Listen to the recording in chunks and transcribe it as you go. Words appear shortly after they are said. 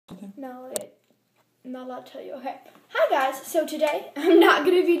No, I'm not allowed to tell you. Okay. Hi guys. So today I'm not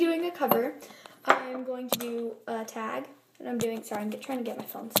going to be doing a cover. I'm going to do a tag, and I'm trying to get my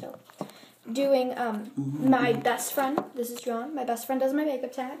phone still. Doing my best friend. This is John. My best friend does my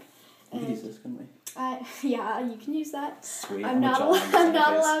makeup tag. We can use this, can we? Yeah, you can use that. Sweet. I'm not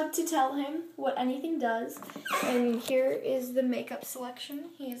allowed to tell him what anything does. And here is the makeup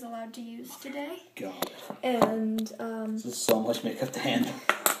selection he is allowed to use today. God. And This is so much makeup to handle.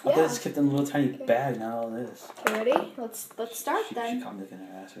 Yeah. I thought I just kept in a little tiny bag, not all this. Okay, ready? Let's start then. She caught me looking at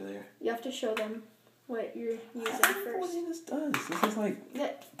her ass earlier. You have to show them what you're using I don't know first. what this does. This is like...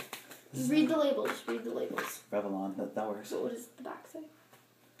 Read the labels. Read the labels. Revlon. That works. So what does the back say?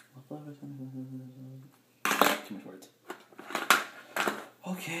 Too much words.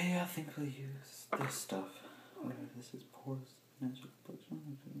 Okay, I think we'll use this stuff. This is pores. Magic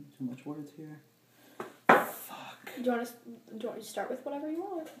complexion. Too much words here. Fuck. Do you want to start with whatever you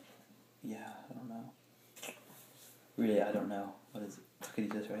want? Yeah, I don't know. Really, I don't know. What is it? I could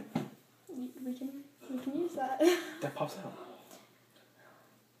use this, right? We can use that. That pops out.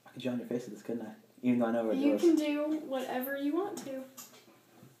 I could draw on your face with this, couldn't I? Even though I know where it goes. You can do whatever you want to.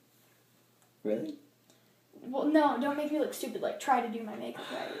 Really? Well, no, don't make me look stupid. Like, try to do my makeup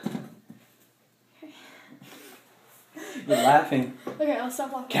right. Okay. You're laughing. Okay, I'll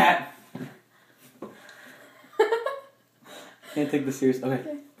stop laughing. Cat! Can't take this serious.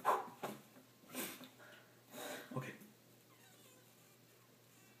 Okay. Okay.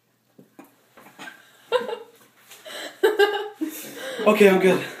 Okay, I'm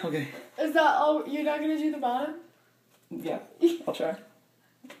good. Okay. Is that all? You're not gonna do the bottom? Yeah, I'll try.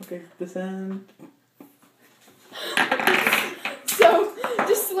 Okay, this end. So,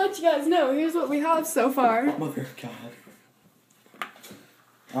 just to let you guys know, here's what we have so far. Mother of God.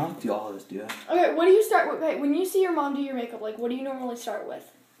 I don't do all of this, do I? Okay, what do you start with? Okay, when you see your mom do your makeup, like, what do you normally start with?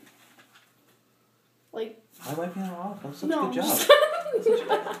 Like... I like it off. That's such no, a good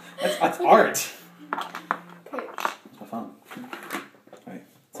job. That's art. Okay. It's my phone. Alright,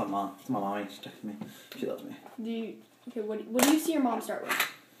 it's my mom. It's my mommy. She's texting me. She loves me. Okay, what do you see your mom start with?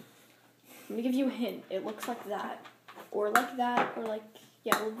 Let me give you a hint. It looks like that. Or like that, or like...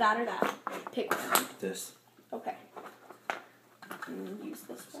 Yeah, well, that or that. Pick one. This. Okay. Use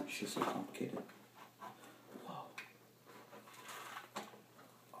this one. She's so complicated. Whoa.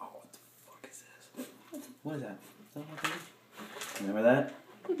 Oh, what the fuck is this? What is that? Is that what that is? Remember that?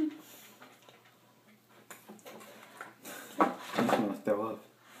 I'm just gonna throw up.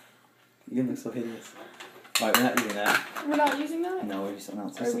 You're gonna look so hideous. Alright, we're not using that. We're not using that? No, we're using something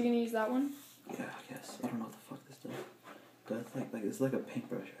else. Are we gonna use that one? Yeah, I guess. I don't know what the fuck this does. But I think it's like a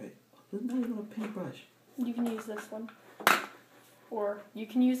paintbrush, right? It's not even a paintbrush. You can use this one. Or you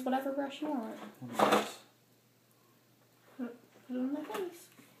can use whatever brush you want. Put it on my face.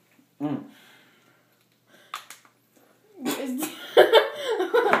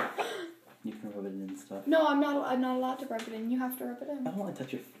 You can rub it in and stuff. No, I'm not allowed to rub it in. You have to rub it in. I don't want to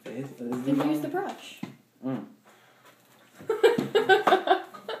touch your face. Then use the brush.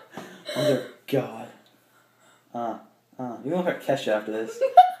 Oh, God. You're gonna look like Kesha after this.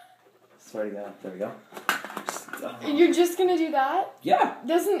 Swear to God. There we go. You're just gonna do that? Yeah.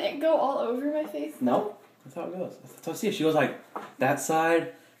 Doesn't it go all over my face? No. That's how it goes. That's how I see it. She goes like that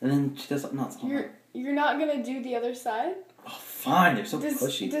side, and then she does something else. You're not gonna do the other side? Oh, fine. You're so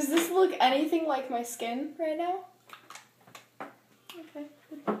pushy. Does this look anything like my skin right now? Okay.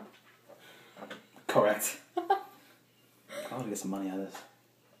 Correct. I want to get some money out of this.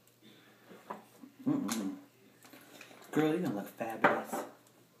 Girl, you're gonna look fabulous.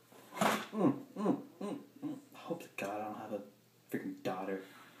 Hope to God I don't have a freaking daughter.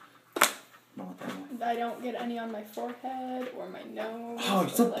 I don't want that one. I don't get any on my forehead or my nose. Oh, you're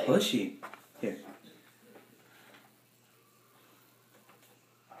so pushy. Here.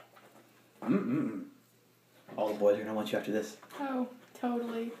 All the boys are gonna want you after this. Oh,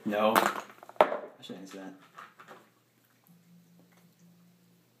 totally. No. I should answer that.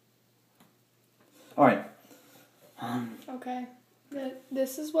 Alright. Okay.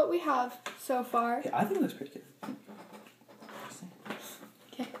 This is what we have so far. Yeah, I think it looks pretty good.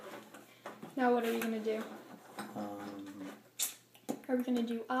 Okay. Now what are we gonna do? Are we gonna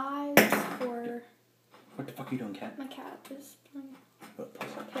do eyes or... What the fuck are you doing, Cat? My cat is playing.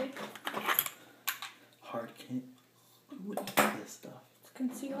 Okay. Hard can't. What is this stuff? It's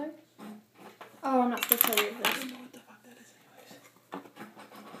concealer. Oh, I'm not supposed to tell you I this. don't know what the fuck that is anyways.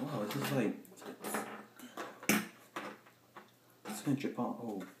 Wow, this is like... It's gonna drip on.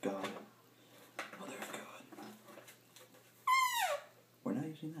 Oh, God. Mother of God. We're not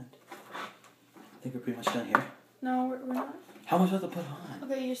using that. I think we're pretty much done here. No, we're not. How much do I have to put on?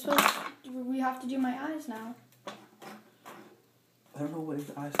 Okay, you're supposed to, we have to do my eyes now. I don't know what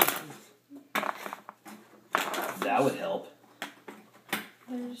his eyes is. That would help.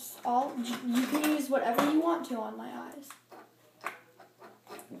 There's all, you can use whatever you want to on my eyes.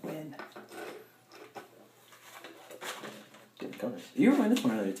 When? Good colors. You were wearing this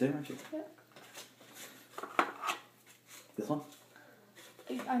one earlier too, weren't you? Yeah. This one?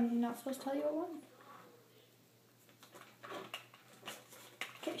 I'm not supposed to tell you what one.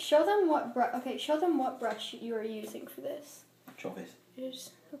 Okay, show them what brush you are using for this. Trophies.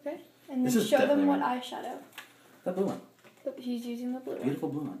 Okay. And This then is show them definitely what right. eyeshadow. That blue one. He's using the blue one. Beautiful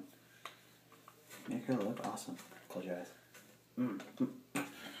blue one. Make her look awesome. Close your eyes.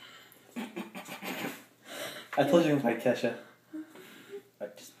 I told you about Kesha.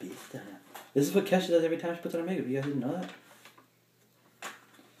 Alright, just be still. This is what Kesha does every time she puts on her makeup. You guys didn't know that?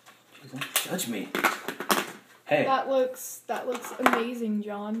 Jeez, don't judge me. Hey. That looks amazing,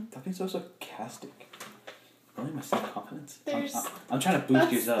 John. Stop being so sarcastic. Really, my self-confidence. There's- I'm trying to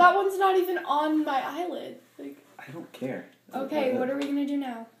boost yours up. That one's not even on my eyelid. Like, I don't care. okay, what are we gonna do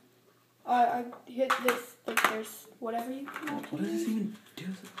now? I hit this. Like, there's whatever you want. What does this even do?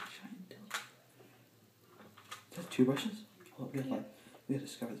 Shine down. Is that 2 brushes? Oh, we gotta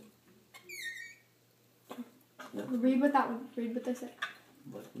discover this. Yep. Read what that one. Read what they say.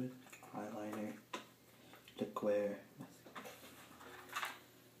 Liquid eyeliner. Liqueur.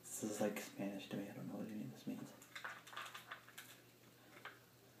 This is like Spanish to me. I don't know what any of this means.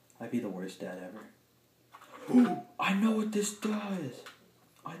 I'd be the worst dad ever. Ooh, I know what this does.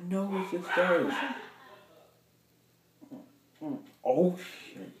 I know what this does. Oh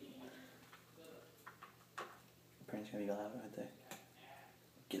shit. Parents gonna yell out right there.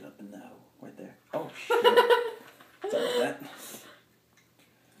 Get up in the hole right there. Oh shit. Sorry about that.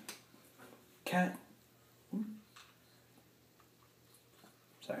 Cat.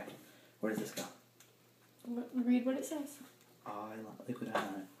 Sorry. Where does this go? Read what it says. Liquid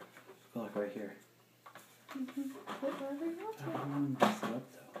eyeliner. Go like right here. Put wherever you want I don't want to mess it up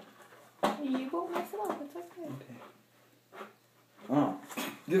though. to. You won't mess it up. It's okay. Okay. Oh,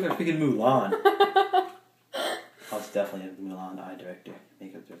 you look like freaking Mulan. I was definitely a Mulan eye director,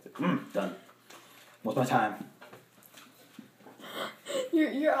 makeup director. Done. What's my time?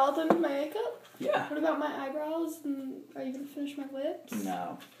 You're all done with my makeup? Yeah. What about my eyebrows? And are you gonna finish my lips?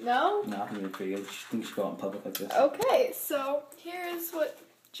 No. No? No, I'm gonna be pretty good. I think you should go out in public like this. Okay, so here is what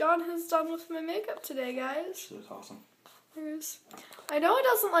John has done with my makeup today, guys. She looks awesome. I know it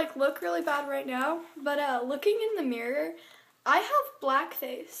doesn't look really bad right now, but looking in the mirror, I have black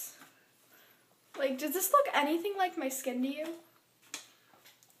face. Like, does this look anything like my skin to you?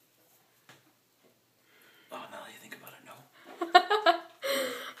 Oh, now that you think about it, no.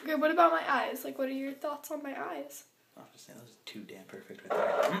 Okay, what about my eyes? Like, what are your thoughts on my eyes? I was just saying, those are too damn perfect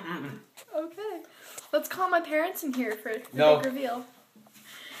right there. Okay, let's call my parents in here for the No. big reveal.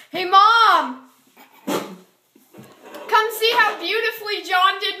 Hey, Mom! Come see how beautifully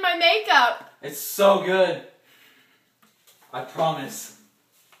John did my makeup. It's so good. I promise.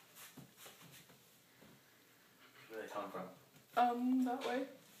 Where are they coming from? That way.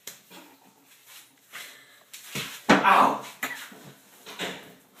 Ow!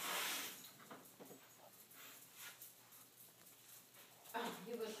 Oh,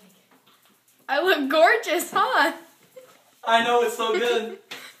 you look like I look gorgeous, huh? I know, it's so good.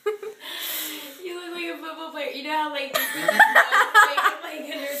 you look like a football player. You know how like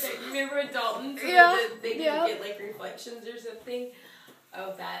remember Dalton? So Yeah. They can Yeah. get like reflections or something.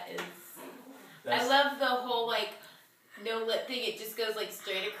 Oh, that is. That's- I love the whole like no lip thing. It just goes like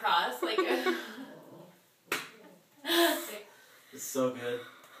straight across. Like. It's so good.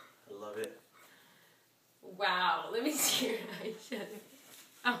 I love it. Wow. Let me see your eyeshadow.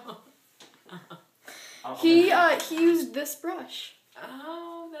 Oh. He used this brush.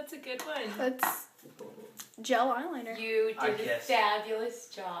 Oh, that's a good one. That's gel eyeliner. You I did a guess. fabulous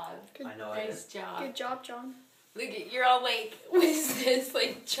job. I know Nice job. Good job, John. Look at you're all like, what is this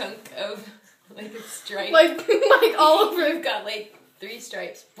like chunk of like a stripe? Like all over. You've got like 3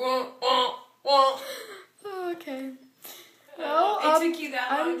 stripes. Okay. Well, it took you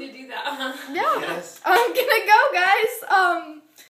that long to do that, huh? Yeah. Yes. I'm gonna go, guys.